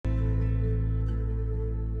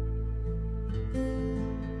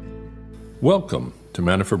Welcome to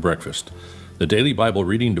Manna for Breakfast, the daily Bible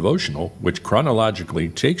reading devotional which chronologically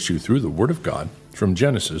takes you through the Word of God from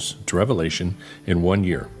Genesis to Revelation in 1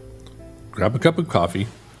 year. Grab a cup of coffee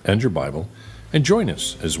and your Bible and join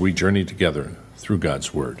us as we journey together through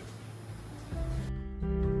God's Word.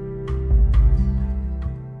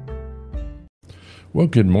 Well,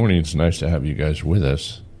 good morning. It's nice to have you guys with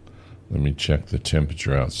us. Let me check the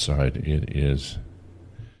temperature outside. It is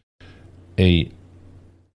a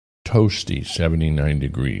toasty 79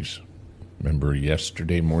 degrees. Remember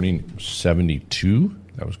yesterday morning, 72?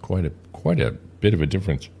 That was quite a bit of a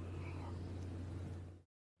difference.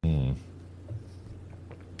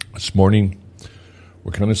 This morning,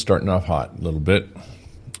 we're kind of starting off hot a little bit,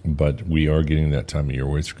 but we are getting that time of year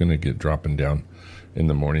where it's going to get dropping down in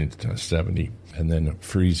the morning to 70, and then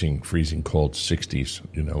freezing cold 60s,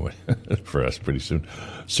 for us pretty soon.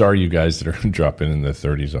 Sorry, you guys that are dropping in the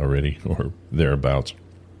 30s already or thereabouts.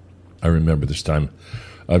 I remember this time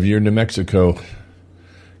of year in New Mexico,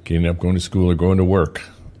 getting up, going to school, or going to work,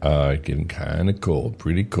 getting kind of cold,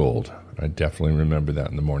 pretty cold. I definitely remember that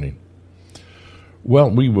in the morning. Well,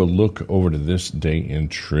 we will look over to this day in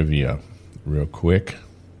trivia real quick.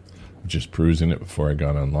 Just perusing it before I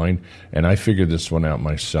got online, and I figured this one out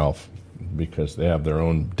myself because they have their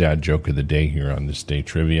own dad joke of the day here on this day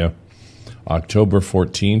trivia. October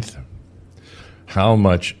 14th. How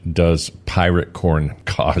much does pirate corn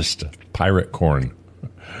cost? Pirate corn.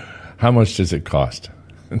 How much does it cost?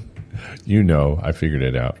 I figured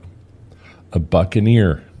it out. A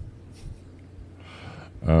buccaneer.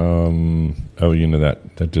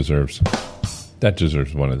 That deserves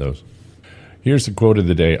one of those. Here's the quote of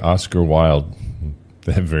the day, Oscar Wilde.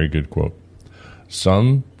 That very good quote.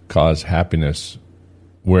 Some cause happiness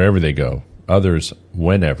wherever they go, others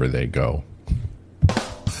whenever they go.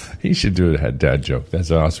 He should do a dad joke.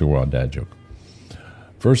 That's an Oscar Wilde dad joke.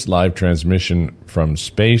 First live transmission from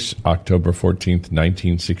space, October 14th,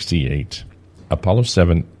 1968. Apollo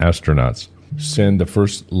 7 astronauts send the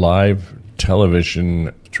first live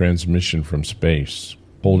television transmission from space,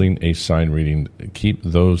 holding a sign reading, "Keep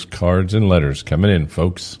those cards and letters coming in,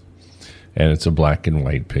 folks." And it's a black and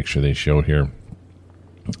white picture they show here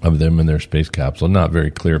of them in their space capsule. Not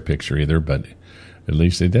very clear picture either, but at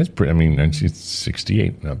least that's pretty.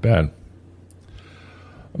 1968, not bad.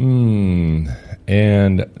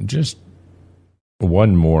 And just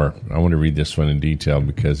one more. I want to read this one in detail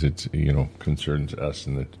because it's concerns us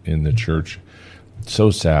in the church.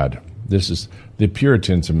 So sad. This is the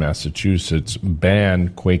Puritans of Massachusetts ban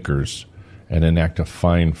Quakers and enact a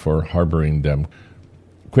fine for harboring them.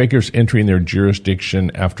 Quakers entering their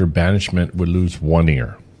jurisdiction after banishment would lose one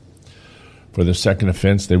ear. For the second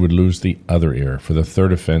offense, they would lose the other ear. For the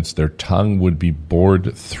third offense, their tongue would be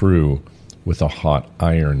bored through with a hot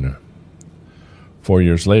iron. 4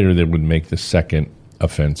 years later, they would make the second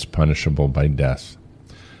offense punishable by death.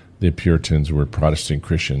 The Puritans were Protestant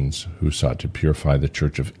Christians who sought to purify the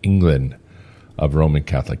Church of England of Roman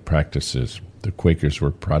Catholic practices. The Quakers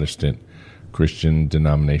were Protestant Christian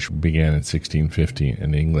denomination, began in 1650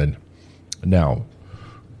 in England. Now,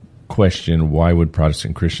 question, why would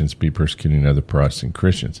Protestant Christians be persecuting other Protestant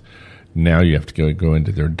Christians? Now you have to go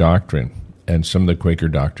into their doctrine, and some of the Quaker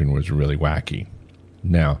doctrine was really wacky.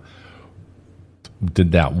 Now,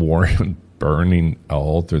 did that warrant burning a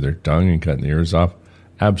hole through their tongue and cutting the ears off?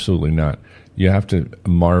 Absolutely not. You have to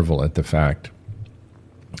marvel at the fact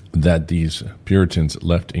that these Puritans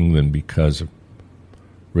left England because of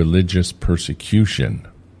religious persecution,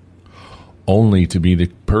 only to be the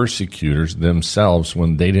persecutors themselves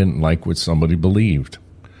when they didn't like what somebody believed,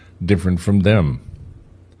 different from them.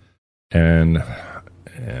 And,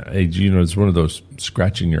 it's one of those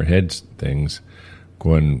scratching your head things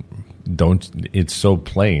going, it's so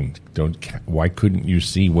plain. Why couldn't you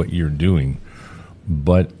see what you're doing?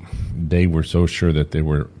 But they were so sure that they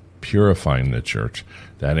were purifying the church,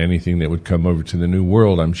 that anything that would come over to the New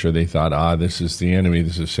World, I'm sure they thought, this is the enemy,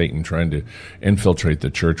 this is Satan trying to infiltrate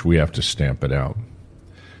the church, we have to stamp it out.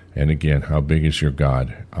 And again, how big is your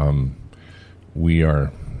God? Our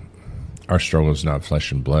struggle is not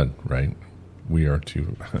flesh and blood, right? We are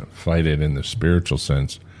to fight it in the spiritual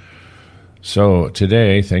sense. So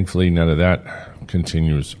today, thankfully, none of that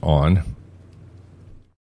continues on.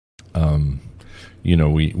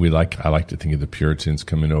 I like to think of the Puritans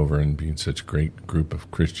coming over and being such a great group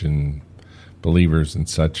of Christian believers and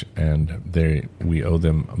such, and we owe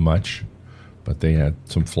them much, but they had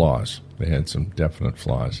some flaws. They had some definite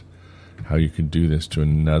flaws. How you could do this to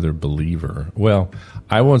another believer? Well,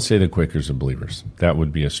 I won't say the Quakers are believers. That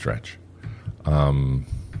would be a stretch.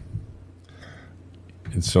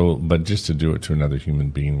 And so, but just to do it to another human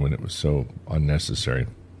being when it was so unnecessary.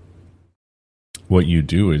 what you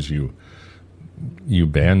do is you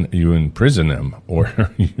imprison them,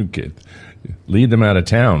 or lead them out of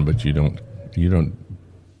town, but you don't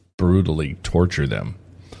brutally torture them.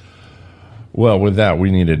 Well, with that,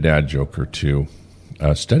 we need a dad joke or two.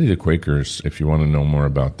 Study the Quakers if you want to know more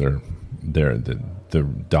about the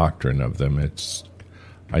doctrine of them.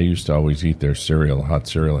 I used to always eat their cereal, hot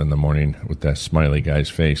cereal, in the morning with that smiley guy's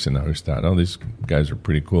face, and I always thought, oh, these guys are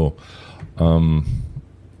pretty cool.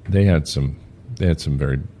 They had some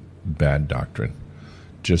very bad doctrine,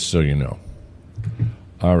 just so you know.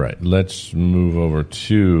 All right, let's move over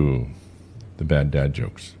to the bad dad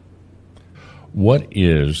jokes. What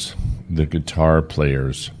is the guitar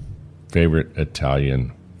player's favorite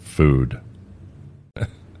Italian food?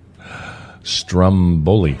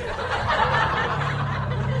 Stromboli.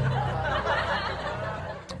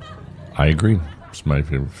 I agree. It's my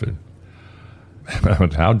favorite food.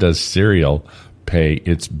 How does cereal pay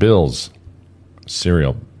its bills?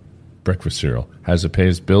 Cereal, breakfast cereal, has it pay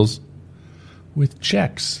its bills? With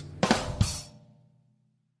checks.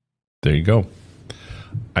 There you go.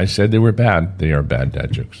 I said they were bad. They are bad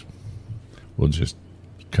dad jokes. We'll just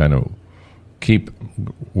kind of keep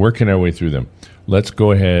working our way through them. Let's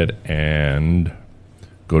go ahead and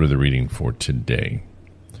go to the reading for today.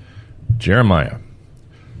 Jeremiah,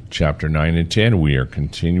 chapter 9 and 10. We are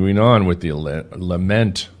continuing on with the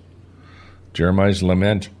lament. Jeremiah's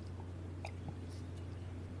lament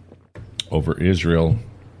over Israel,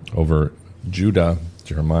 over Judah.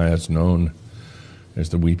 Jeremiah is known as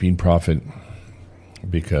the weeping prophet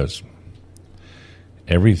because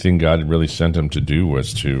everything God really sent him to do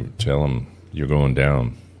was to tell him, you're going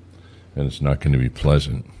down, and it's not going to be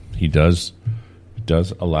pleasant. He does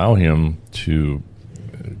allow him to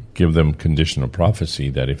give them conditional prophecy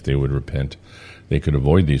that if they would repent, they could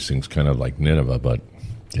avoid these things, kind of like Nineveh, but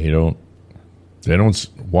they don't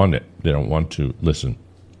want it. They don't want to listen.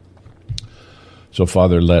 So,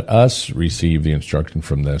 Father, let us receive the instruction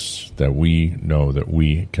from this, that we know that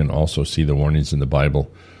we can also see the warnings in the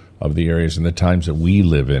Bible of the areas and the times that we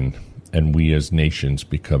live in, and we as nations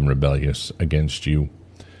become rebellious against you.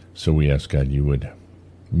 So we ask, God, you would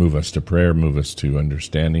move us to prayer, move us to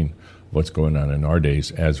understanding what's going on in our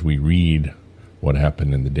days as we read what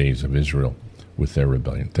happened in the days of Israel with their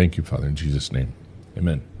rebellion. Thank you, Father, in Jesus' name.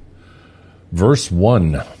 Amen. Verse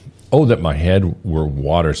 1. Oh, that my head were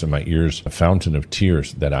waters and my ears a fountain of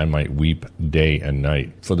tears, that I might weep day and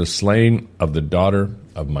night for the slain of the daughter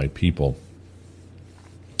of my people.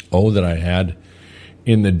 Oh, that I had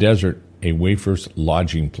in the desert a wafer's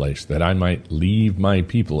lodging place, that I might leave my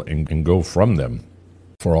people and go from them.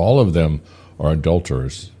 For all of them are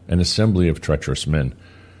adulterers, an assembly of treacherous men.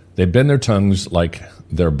 They bend their tongues like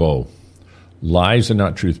their bow. Lies and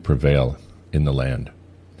not truth prevail in the land.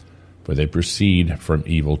 For they proceed from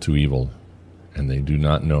evil to evil, and they do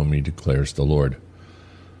not know me, declares the Lord.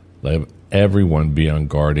 Let everyone be on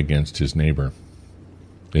guard against his neighbor,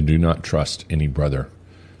 and do not trust any brother,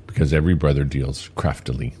 because every brother deals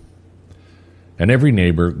craftily. And every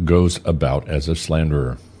neighbor goes about as a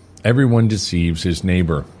slanderer. Everyone deceives his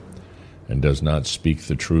neighbor, and does not speak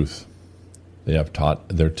the truth. They have taught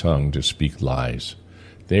their tongue to speak lies.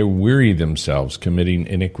 They weary themselves committing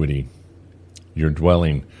iniquity. Your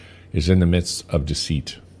dwelling is in the midst of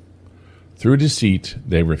deceit. Through deceit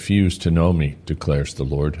they refuse to know me, declares the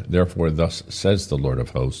Lord. Therefore thus says the Lord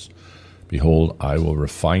of hosts, behold, I will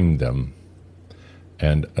refine them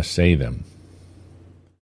and assay them.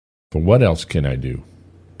 For what else can I do?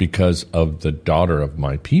 Because of the daughter of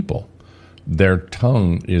my people. Their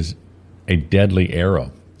tongue is a deadly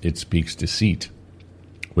arrow. It speaks deceit.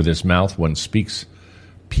 With his mouth one speaks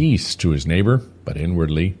peace to his neighbor, but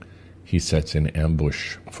inwardly he sets in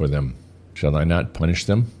ambush for them. Shall I not punish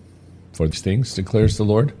them for these things, declares the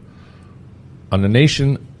Lord? On a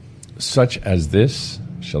nation such as this,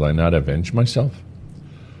 shall I not avenge myself?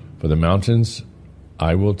 For the mountains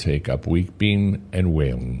I will take up weeping and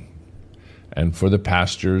wailing, and for the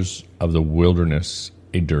pastures of the wilderness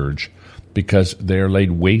a dirge, because they are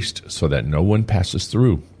laid waste so that no one passes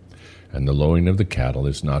through, and the lowing of the cattle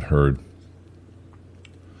is not heard.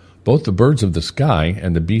 Both the birds of the sky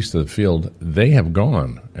and the beasts of the field, they have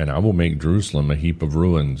gone, and I will make Jerusalem a heap of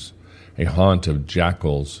ruins, a haunt of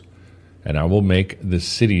jackals, and I will make the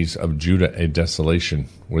cities of Judah a desolation,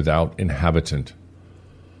 without inhabitant.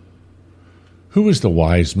 Who is the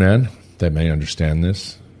wise man that may understand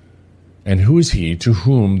this? And who is he to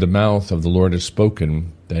whom the mouth of the Lord has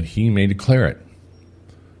spoken, that he may declare it?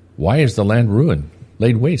 Why is the land ruined,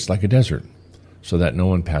 laid waste like a desert, so that no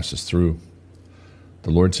one passes through? The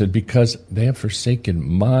Lord said, because they have forsaken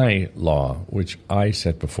my law, which I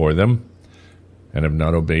set before them, and have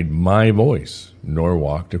not obeyed my voice, nor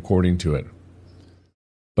walked according to it,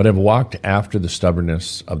 but have walked after the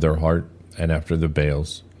stubbornness of their heart and after the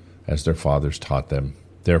Baals, as their fathers taught them.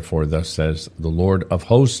 Therefore, thus says the Lord of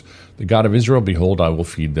hosts, the God of Israel, behold, I will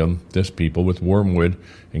feed them, this people, with wormwood,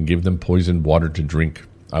 and give them poisoned water to drink.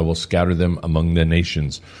 I will scatter them among the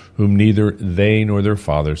nations, whom neither they nor their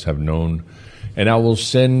fathers have known, and I will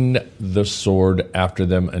send the sword after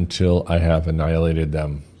them until I have annihilated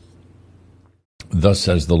them. Thus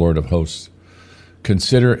says the Lord of hosts,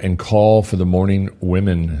 consider and call for the mourning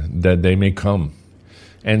women, that they may come,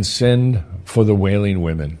 and send for the wailing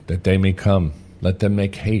women, that they may come. Let them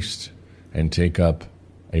make haste and take up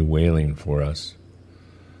a wailing for us,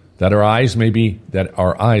 that our eyes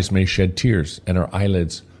may shed tears, and our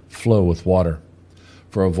eyelids flow with water.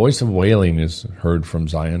 For a voice of wailing is heard from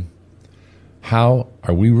Zion. How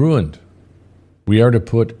are we ruined? We are to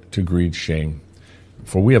put to great shame,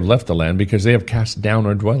 for we have left the land because they have cast down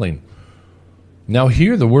our dwelling. Now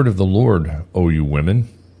hear the word of the Lord, O you women,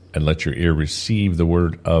 and let your ear receive the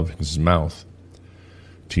word of his mouth.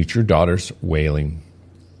 Teach your daughters wailing,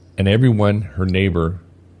 and every one her neighbor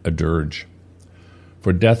a dirge.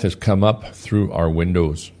 For death has come up through our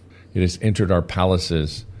windows. It has entered our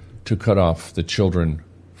palaces to cut off the children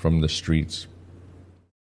from the streets,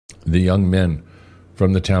 the young men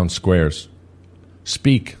from the town squares.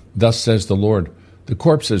 Speak, thus says the Lord, the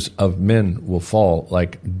corpses of men will fall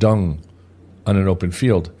like dung on an open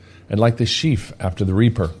field, and like the sheaf after the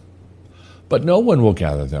reaper. But no one will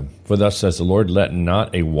gather them. For thus says the Lord, let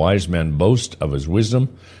not a wise man boast of his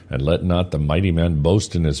wisdom, and let not the mighty man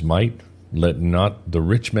boast in his might. Let not the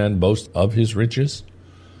rich man boast of his riches.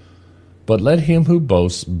 But let him who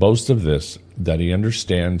boasts boast of this, that he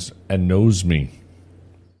understands and knows me,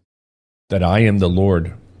 that I am the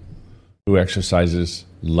Lord, who exercises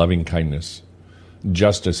loving kindness,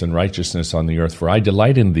 justice and righteousness on the earth. For I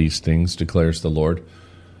delight in these things, declares the Lord.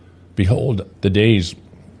 Behold, the days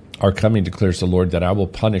are coming, declares the Lord, that I will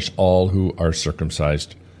punish all who are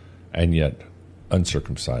circumcised and yet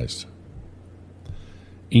uncircumcised.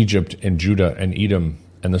 Egypt and Judah and Edom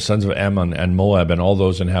and the sons of Ammon and Moab and all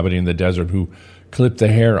those inhabiting the desert who clip the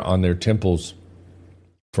hair on their temples.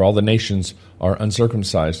 For all the nations are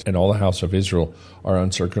uncircumcised, and all the house of Israel are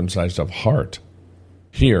uncircumcised of heart.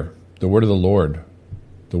 Hear the word of the Lord,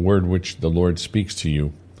 the word which the Lord speaks to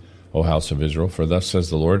you, O house of Israel. For thus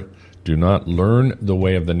says the Lord, do not learn the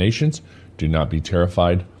way of the nations. Do not be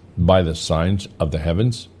terrified by the signs of the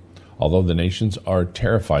heavens, although the nations are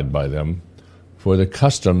terrified by them. For the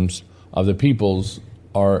customs of the peoples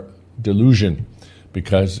are delusion,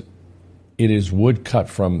 because it is wood cut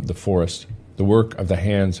from the forest, the work of the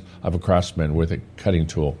hands of a craftsman with a cutting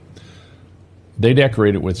tool. They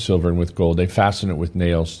decorate it with silver and with gold. They fasten it with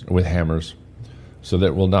nails, with hammers, so that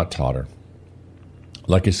it will not totter.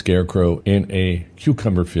 Like a scarecrow in a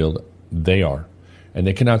cucumber field, they are, and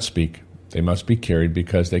they cannot speak. They must be carried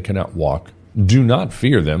because they cannot walk. Do not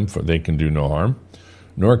fear them, for they can do no harm,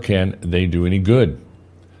 nor can they do any good.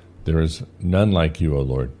 There is none like you, O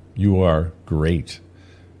Lord. You are great,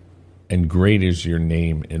 and great is your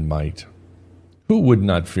name in might. Who would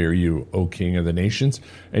not fear you, O King of the nations?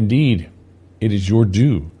 Indeed, it is your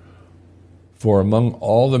due. For among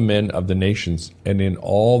all the men of the nations and in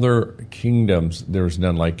all their kingdoms there is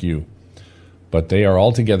none like you. But they are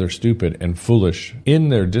altogether stupid and foolish in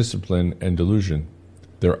their discipline and delusion.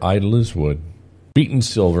 Their idol is wood. Beaten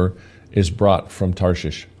silver is brought from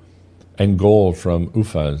Tarshish, and gold from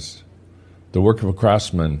Uphaz, the work of a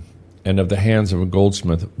craftsman, and of the hands of a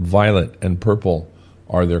goldsmith. Violet and purple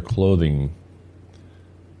are their clothing.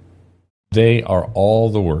 They are all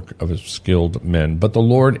the work of skilled men. But the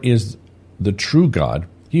Lord is the true God.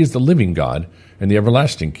 He is the living God and the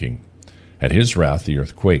everlasting King. At his wrath the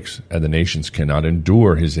earth quakes, and the nations cannot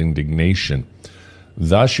endure his indignation.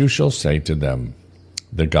 Thus you shall say to them,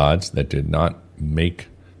 the gods that did not make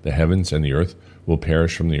the heavens and the earth will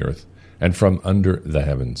perish from the earth and from under the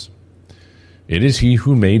heavens. It is he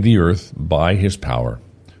who made the earth by his power,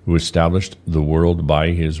 who established the world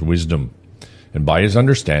by his wisdom, and by his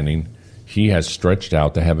understanding he has stretched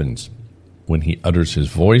out the heavens. When he utters his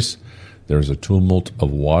voice, there is a tumult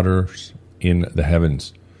of waters in the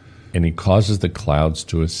heavens. And he causes the clouds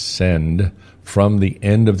to ascend from the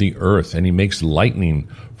end of the earth, and he makes lightning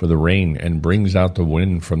for the rain, and brings out the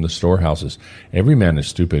wind from the storehouses. Every man is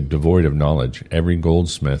stupid, devoid of knowledge. Every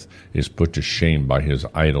goldsmith is put to shame by his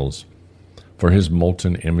idols, for his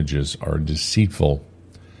molten images are deceitful,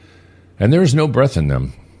 and there is no breath in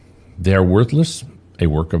them. They are worthless, a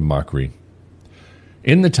work of mockery.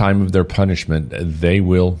 In the time of their punishment they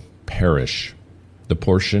will perish. The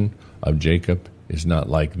portion of Jacob is not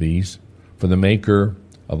like these, For the maker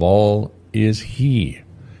of all is he,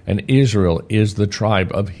 and Israel is the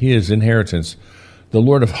tribe of his inheritance. The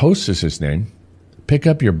Lord of hosts is his name. Pick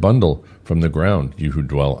up your bundle from the ground, you who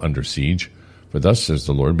dwell under siege. For thus says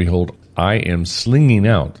the Lord, behold, I am slinging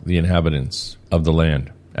out the inhabitants of the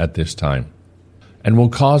land at this time, and will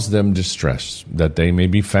cause them distress, that they may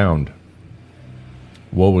be found.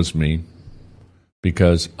 Woe is me,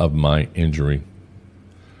 because of my injury.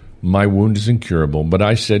 My wound is incurable, but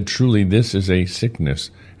I said, truly this is a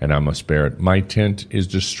sickness, and I must bear it. My tent is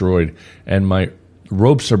destroyed, and my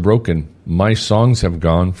ropes are broken. My songs have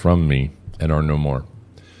gone from me, and are no more.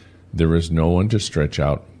 There is no one to stretch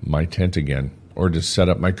out my tent again, or to set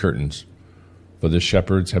up my curtains. For the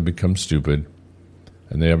shepherds have become stupid,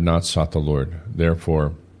 and they have not sought the Lord.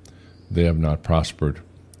 Therefore they have not prospered,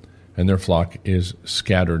 and their flock is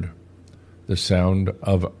scattered. The sound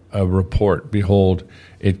of a report, behold,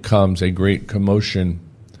 it comes, a great commotion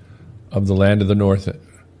of the land of the north,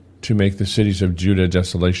 to make the cities of Judah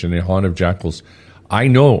desolation, a haunt of jackals. I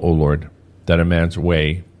know, O Lord, that a man's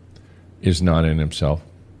way is not in himself,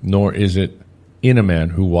 nor is it in a man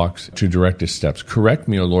who walks to direct his steps. Correct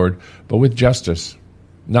me, O Lord, but with justice,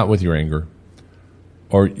 not with your anger,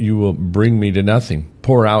 or you will bring me to nothing.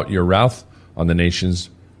 Pour out your wrath on the nations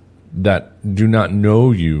that do not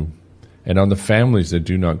know you, and on the families that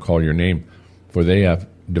do not call your name. For they have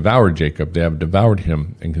devoured Jacob, they have devoured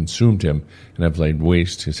him and consumed him, and have laid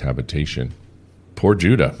waste his habitation. Poor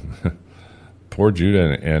Judah. Poor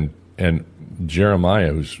Judah and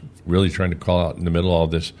Jeremiah, who's really trying to call out in the middle of all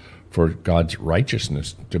this for God's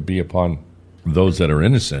righteousness to be upon those that are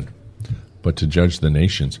innocent, but to judge the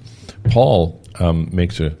nations. Paul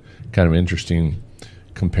makes a kind of interesting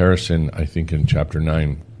comparison, I think, in chapter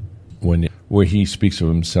 9, where he speaks of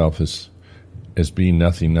himself as being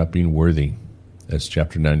nothing, not being worthy, as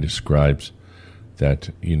chapter 9 describes that,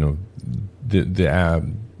 the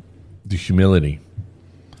humility.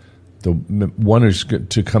 The one who's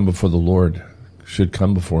to come before the Lord should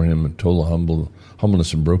come before him in total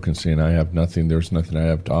humbleness and broken, saying, I have nothing, there's nothing I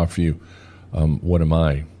have to offer you. What am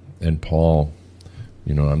I? And Paul,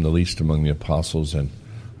 I'm the least among the apostles, and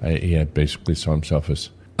he had basically saw himself as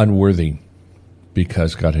unworthy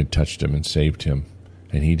because God had touched him and saved him.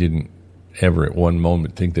 And he didn't ever at one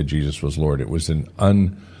moment think that Jesus was Lord. It was an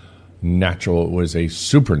unnatural, it was a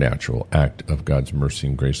supernatural act of God's mercy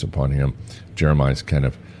and grace upon him. Jeremiah's kind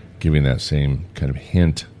of giving that same kind of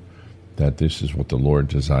hint that this is what the Lord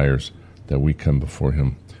desires, that we come before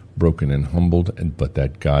him broken and humbled, but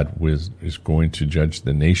that God is going to judge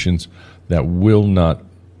the nations that will not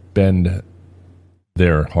bend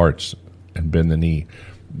their hearts and bend the knee.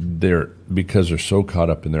 Because they're so caught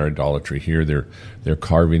up in their idolatry here, they're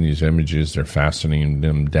carving these images, they're fastening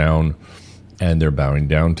them down, and they're bowing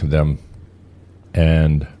down to them.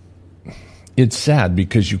 And it's sad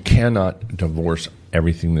because you cannot divorce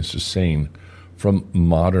everything this is saying from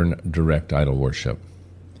modern direct idol worship.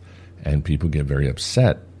 And people get very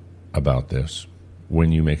upset about this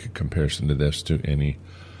when you make a comparison to this to any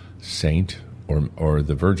saint or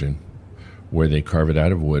the Virgin, where they carve it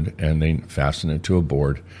out of wood and they fasten it to a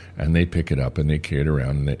board and they pick it up and they carry it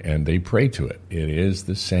around and they pray to it. It is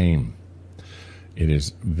the same.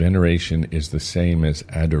 Veneration is the same as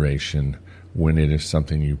adoration when it is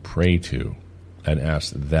something you pray to and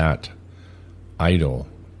ask that idol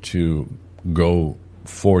to go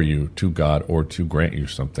for you to God or to grant you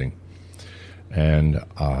something. And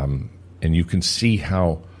you can see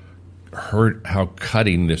how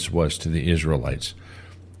cutting this was to the Israelites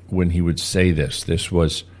when he would say this. This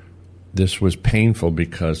was painful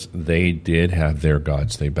because they did have their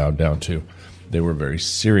gods they bowed down to. They were very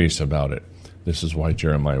serious about it. This is why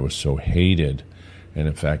Jeremiah was so hated. And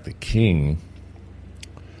in fact, the king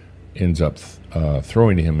ends up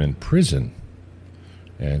throwing him in prison.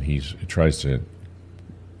 And he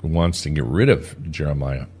wants to get rid of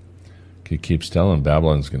Jeremiah. He keeps telling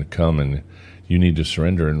Babylon's going to come and you need to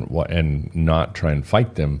surrender and not try and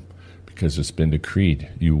fight them, because it's been decreed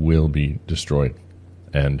you will be destroyed.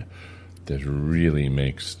 And this really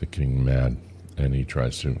makes the king mad, and he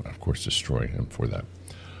tries to, of course, destroy him for that.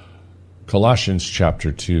 Colossians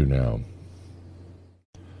chapter 2 now.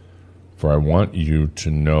 For I want you to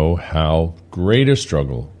know how great a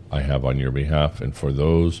struggle I have on your behalf, and for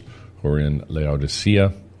those who are in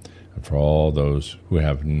Laodicea, and for all those who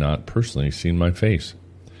have not personally seen my face,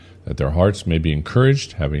 that their hearts may be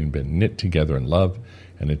encouraged, having been knit together in love,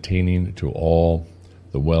 and attaining to all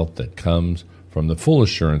the wealth that comes from the full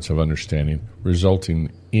assurance of understanding,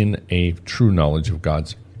 resulting in a true knowledge of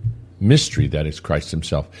God's mystery, that is Christ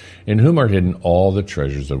himself, in whom are hidden all the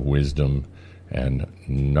treasures of wisdom and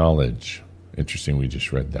knowledge. Interesting, we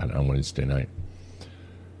just read that on Wednesday night.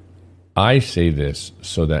 I say this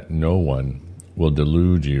so that no one will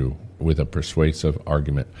delude you with a persuasive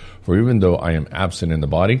argument. For even though I am absent in the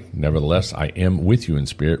body, nevertheless I am with you in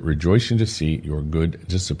spirit, rejoicing to see your good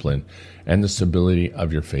discipline and the stability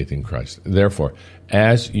of your faith in Christ. Therefore,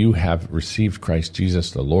 as you have received Christ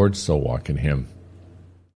Jesus the Lord, so walk in him,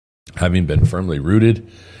 having been firmly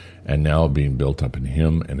rooted and now being built up in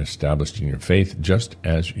him and established in your faith, just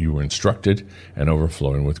as you were instructed, and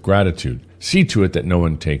overflowing with gratitude. See to it that no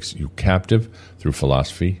one takes you captive through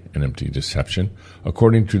philosophy and empty deception,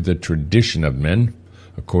 according to the tradition of men,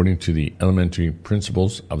 according to the elementary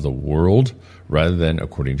principles of the world, rather than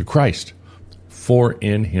according to Christ. For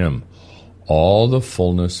in him all the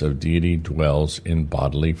fullness of deity dwells in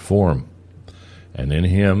bodily form, and in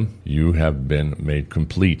him you have been made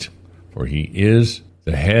complete, for he is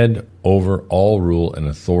the head over all rule and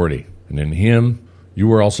authority. And in him you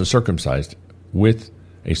were also circumcised with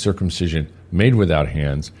a circumcision made without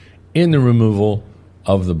hands, in the removal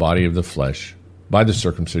of the body of the flesh by the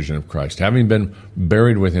circumcision of Christ, having been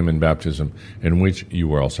buried with him in baptism, in which you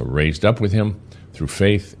were also raised up with him through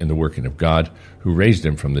faith in the working of God, who raised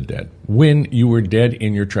him from the dead. When you were dead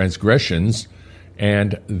in your transgressions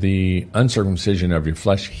and the uncircumcision of your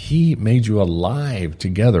flesh, he made you alive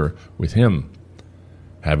together with him,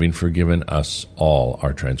 having forgiven us all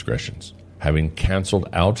our transgressions, having canceled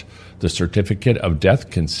out the certificate of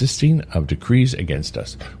death consisting of decrees against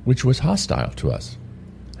us, which was hostile to us.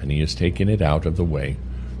 And he has taken it out of the way,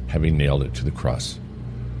 having nailed it to the cross.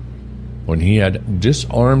 When he had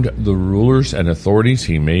disarmed the rulers and authorities,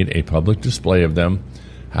 he made a public display of them,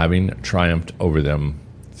 having triumphed over them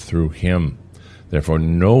through him. Therefore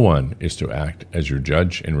no one is to act as your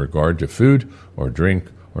judge in regard to food or drink,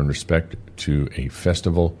 or in respect to a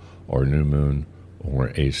festival or new moon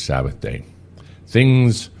or a Sabbath day,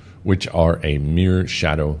 things which are a mere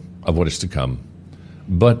shadow of what is to come,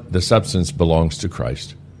 but the substance belongs to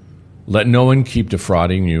Christ. Let no one keep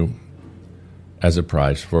defrauding you as a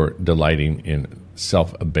prize for delighting in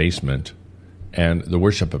self-abasement and the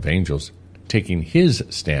worship of angels, taking his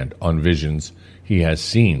stand on visions he has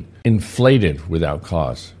seen, inflated without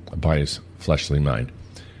cause by his fleshly mind,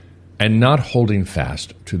 and not holding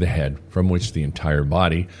fast to the head, from which the entire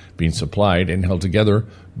body, being supplied and held together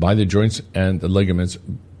by the joints and the ligaments,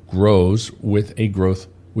 grows with a growth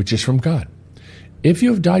which is from God. If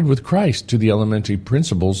you have died with Christ to the elementary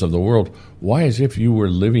principles of the world, why, as if you were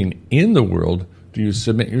living in the world, do you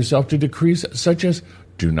submit yourself to decrees such as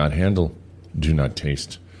do not handle, do not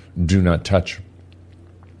taste, do not touch,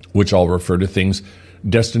 which all refer to things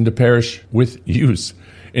destined to perish with use,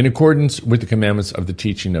 in accordance with the commandments of the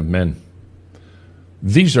teaching of men?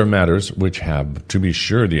 These are matters which have, to be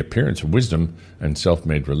sure, the appearance of wisdom and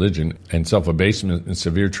self-made religion and self-abasement and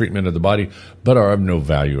severe treatment of the body, but are of no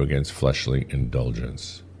value against fleshly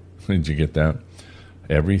indulgence. Did you get that?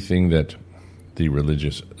 Everything that the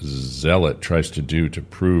religious zealot tries to do to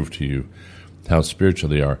prove to you how spiritual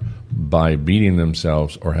they are by beating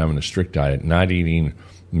themselves or having a strict diet, not eating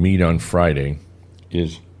meat on Friday,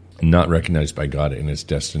 is not recognized by God and is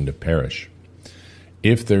destined to perish.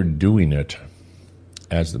 If they're doing it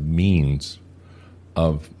as the means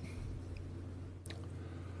of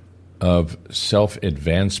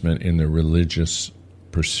self-advancement in the religious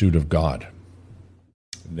pursuit of God,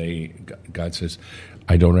 God says,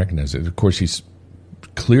 I don't recognize it. Of course, he's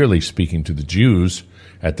clearly speaking to the Jews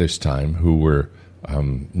at this time who were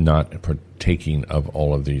not partaking of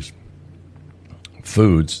all of these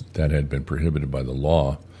foods that had been prohibited by the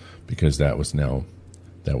law, because that was now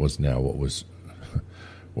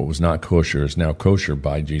what was not kosher is now kosher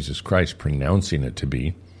by Jesus Christ pronouncing it to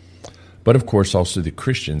be. But of course also the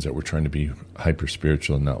Christians that were trying to be hyper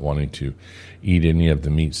spiritual and not wanting to eat any of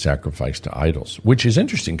the meat sacrificed to idols, which is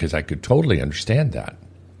interesting because I could totally understand that.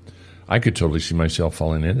 I could totally see myself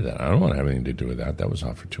falling into that. I don't want to have anything to do with that. That was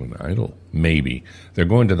offered to an idol. Maybe. They're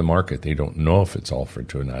going to the market. They don't know if it's offered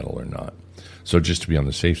to an idol or not. So just to be on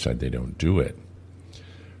the safe side, they don't do it.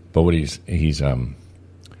 But what he's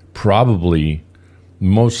probably,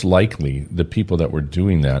 most likely, the people that were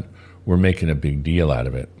doing that were making a big deal out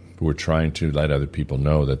of it. Were trying to let other people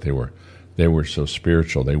know that they were so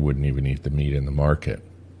spiritual they wouldn't even eat the meat in the market.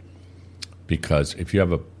 Because if you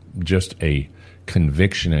have just a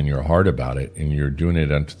conviction in your heart about it and you're doing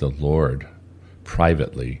it unto the Lord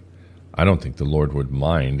privately, I don't think the Lord would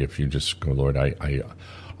mind if you just go, Lord,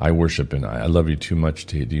 I worship and I love you too much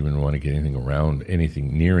to even want to get anything around,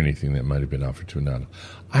 anything near anything that might have been offered to an idol.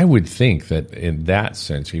 I would think that in that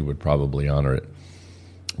sense he would probably honor it.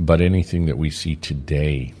 But anything that we see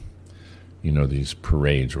today these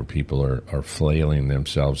parades where people are flailing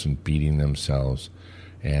themselves and beating themselves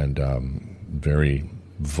and very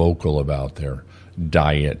vocal about their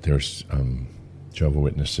diet. There's Jehovah's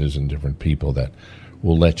Witnesses and different people that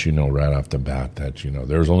will let you know right off the bat that,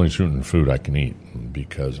 there's only certain food I can eat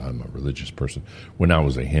because I'm a religious person. When I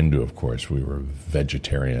was a Hindu, of course, we were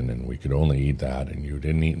vegetarian and we could only eat that, and you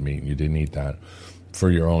didn't eat meat and you didn't eat that for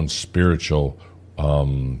your own spiritual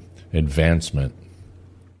advancement.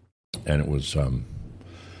 And it was,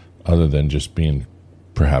 other than just being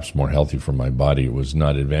perhaps more healthy for my body, it was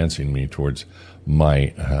not advancing me towards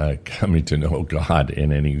my coming to know God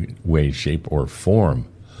in any way, shape, or form.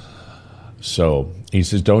 So he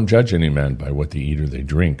says, don't judge any man by what they eat or they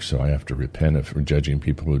drink. So I have to repent of judging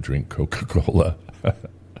people who drink Coca-Cola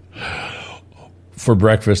for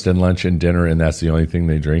breakfast and lunch and dinner, and that's the only thing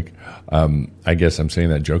they drink. I guess I'm saying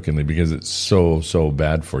that jokingly because it's so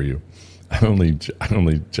bad for you. I only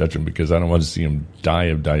judge them because I don't want to see them die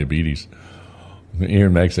of diabetes. Here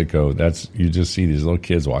in Mexico, you just see these little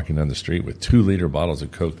kids walking down the street with 2-liter bottles of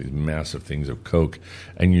Coke, these massive things of Coke,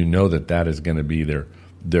 and you know that is going to be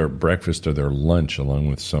their breakfast or their lunch, along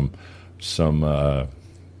with some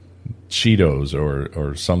Cheetos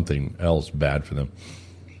or something else bad for them.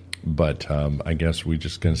 But I guess we're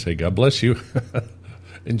just going to say, God bless you.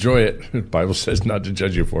 Enjoy it. The Bible says not to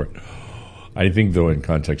judge you for it. I think, though, in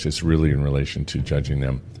context, it's really in relation to judging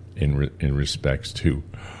them in respects to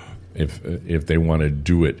if they want to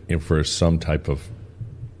do it for some type of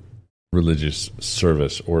religious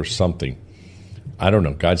service or something. I don't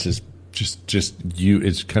know. God says, just you.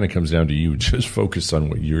 It kind of comes down to you. Just focus on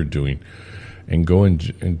what you're doing, and go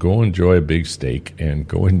enjoy a big steak, and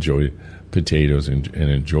go enjoy potatoes, and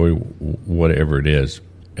enjoy whatever it is.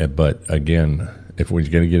 But again, if we're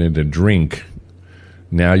going to get into drink,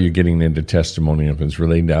 now you're getting into testimony. If it's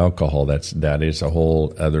relating to alcohol, that is a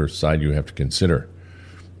whole other side you have to consider.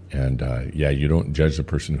 And you don't judge the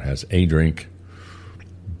person who has a drink,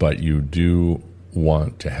 but you do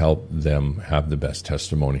want to help them have the best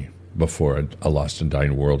testimony before a lost and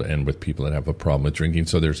dying world, and with people that have a problem with drinking.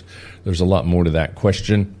 So there's a lot more to that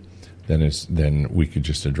question than we could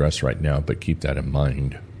just address right now, but keep that in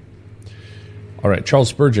mind. All right, Charles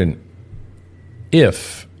Spurgeon,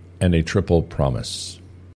 if and a triple promise.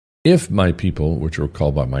 If my people, which are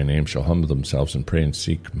called by my name, shall humble themselves and pray and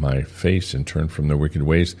seek my face and turn from their wicked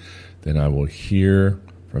ways, then I will hear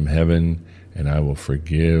from heaven, and I will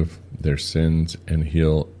forgive their sins and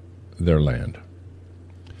heal their land.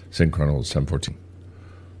 2 Chronicles 7:14.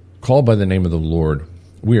 Called by the name of the Lord,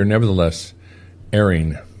 we are nevertheless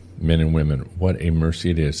erring men and women. What a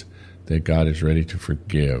mercy it is that God is ready to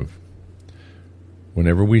forgive.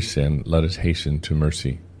 Whenever we sin, let us hasten to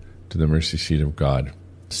mercy, to the mercy seat of God,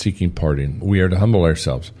 seeking pardon. We are to humble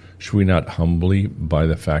ourselves. Should we not humbly by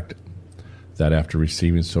the fact that after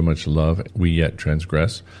receiving so much love, we yet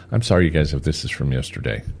transgress? I'm sorry, you guys, if this is from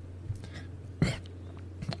yesterday.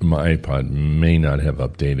 My iPod may not have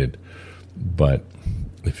updated, but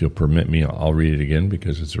if you'll permit me, I'll read it again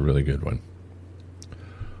because it's a really good one.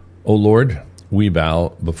 O Lord, we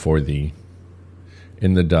bow before thee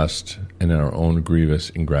in the dust and in our own grievous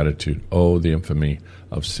ingratitude. Oh, the infamy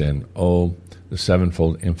of sin. Oh, the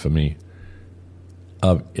sevenfold infamy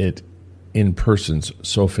of it in persons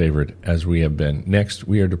so favored as we have been. Next,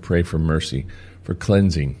 we are to pray for mercy, for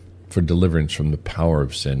cleansing, for deliverance from the power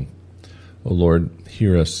of sin. O Lord,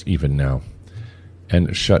 hear us even now,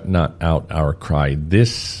 and shut not out our cry.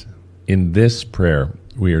 In this prayer,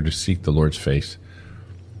 we are to seek the Lord's face.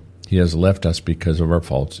 He has left us because of our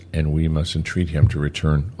faults, and we must entreat him to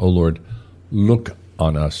return. O Lord, look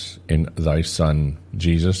on us in thy Son,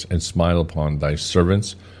 Jesus, and smile upon thy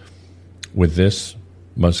servants. With this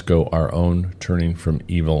must go our own turning from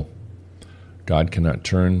evil. God cannot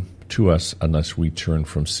turn to us unless we turn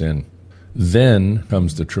from sin. Then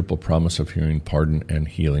comes the triple promise of hearing, pardon, and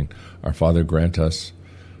healing. Our Father, grant us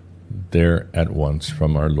there at once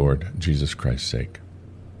from our Lord Jesus Christ's sake.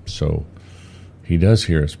 So he does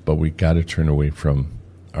hear us, but we got to turn away from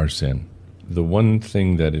our sin. The one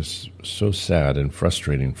thing that is so sad and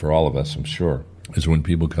frustrating for all of us, I'm sure, is when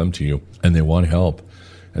people come to you and they want help,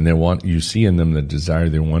 and you see in them the desire,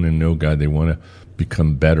 they want to know God, they want to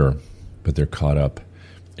become better, but they're caught up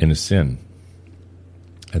in a sin.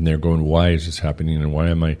 And they're going, why is this happening? And why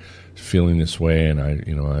am I feeling this way?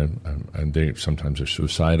 And they sometimes are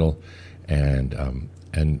suicidal,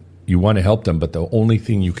 and you want to help them, but the only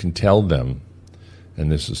thing you can tell them, and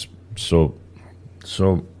this is so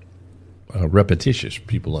repetitious,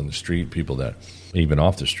 people on the street, people that even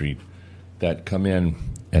off the street, that come in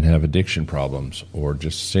and have addiction problems or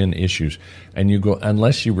just sin issues, and you go,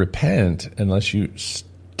 unless you repent, unless you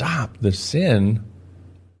stop the sin,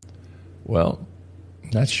 well,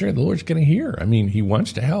 not sure the Lord's going to hear. I mean, he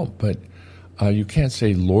wants to help, but you can't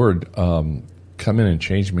say, Lord, come in and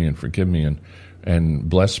change me and forgive me and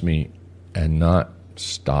bless me and not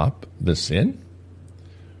stop the sin.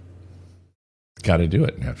 Got to do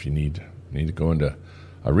it. Now, if you need to go into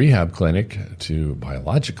a rehab clinic to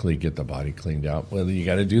biologically get the body cleaned out, well, you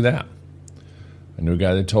got to do that. I knew a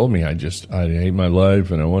guy that told me I hate my life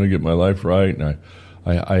and I want to get my life right, and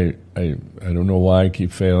I don't know why I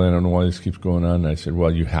keep failing. I don't know why this keeps going on. And I said,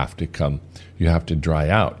 well, you have to dry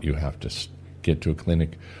out. You have to get to a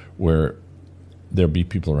clinic where there'll be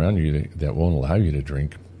people around you that won't allow you to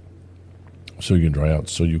drink, so you can dry out,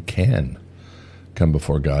 so you can come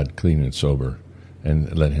before God clean and sober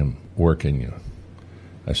and let him work in you.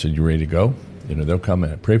 I said, you ready to go? They'll come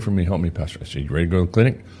and pray for me, help me, Pastor. I said, you ready to go to the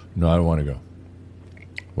clinic? No, I don't want to go.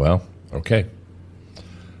 Well, okay.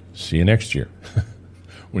 See you next year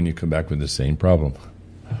when you come back with the same problem.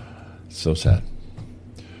 So sad.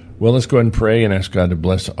 Well, let's go ahead and pray and ask God to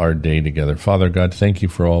bless our day together. Father God, thank you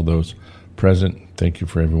for all those present. Thank you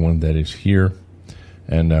for everyone that is here.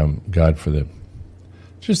 And God, for the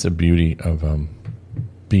beauty of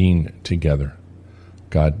being together.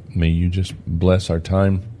 God, may you just bless our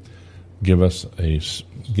time. Give us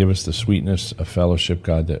the sweetness of fellowship,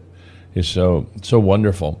 God, that is so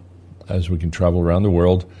wonderful as we can travel around the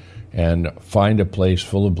world and find a place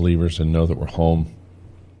full of believers and know that we're home.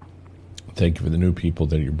 Thank you for the new people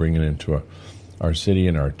that you're bringing into our city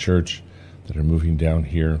and our church that are moving down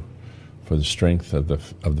here, for the strength of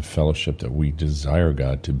the fellowship that we desire,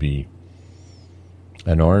 God, to be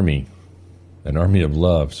an army of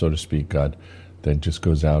love, so to speak, God, that just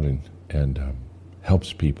goes out and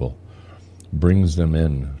helps people, brings them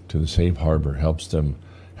in to the safe harbor, help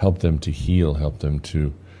them to heal, help them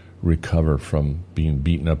to recover from being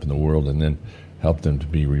beaten up in the world, and then help them to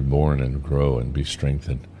be reborn and grow and be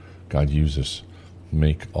strengthened. God, use us.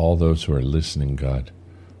 Make all those who are listening, God,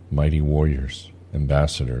 mighty warriors,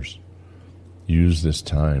 ambassadors. Use this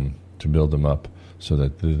time to build them up so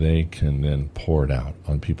that they can then pour it out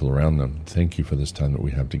on people around them. Thank you for this time that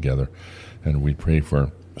we have together. And we pray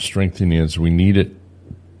for strengthening as we need it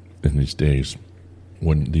in these days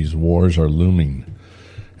when these wars are looming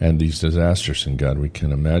and these disasters. And God, we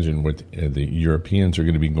can imagine what the Europeans are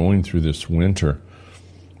going to be going through this winter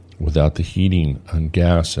without the heating and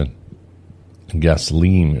gas and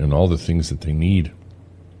gasoline and all the things that they need,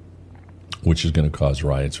 which is going to cause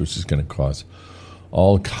riots, which is going to cause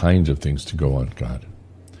all kinds of things to go on, God.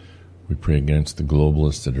 We pray against the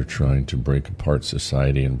globalists that are trying to break apart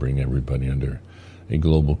society and bring everybody under a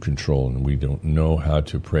global control. And we don't know how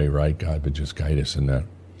to pray right, God, but just guide us in that.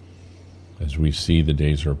 As we see the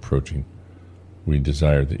days are approaching, we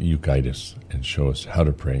desire that you guide us and show us how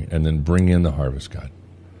to pray and then bring in the harvest, God.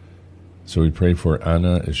 So we pray for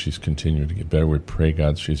Anna as she's continuing to get better. We pray,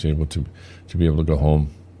 God, she's able to be able to go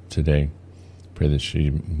home today. Pray that she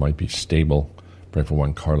might be stable. Pray for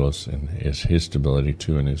Juan Carlos and his stability,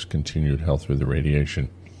 too, and his continued health through the radiation.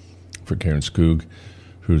 For Karen Skoog,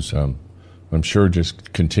 who's, I'm sure,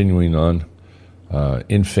 just continuing on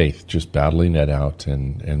in faith, just battling that out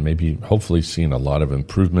and maybe hopefully seeing a lot of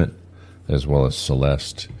improvement, as well as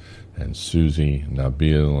Celeste and Susie,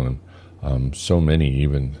 Nabil, and so many,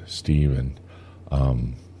 even Steve, and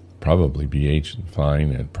probably BH and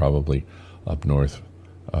Fine, and probably up north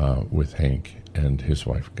with Hank and his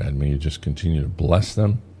wife. God, may you just continue to bless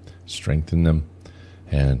them, strengthen them,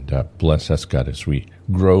 and bless us, God, as we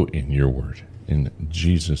grow in your word. In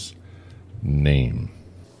Jesus' name,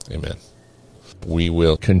 amen. We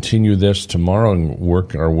will continue this tomorrow and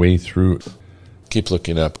work our way through. Keep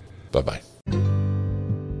looking up. Bye-bye.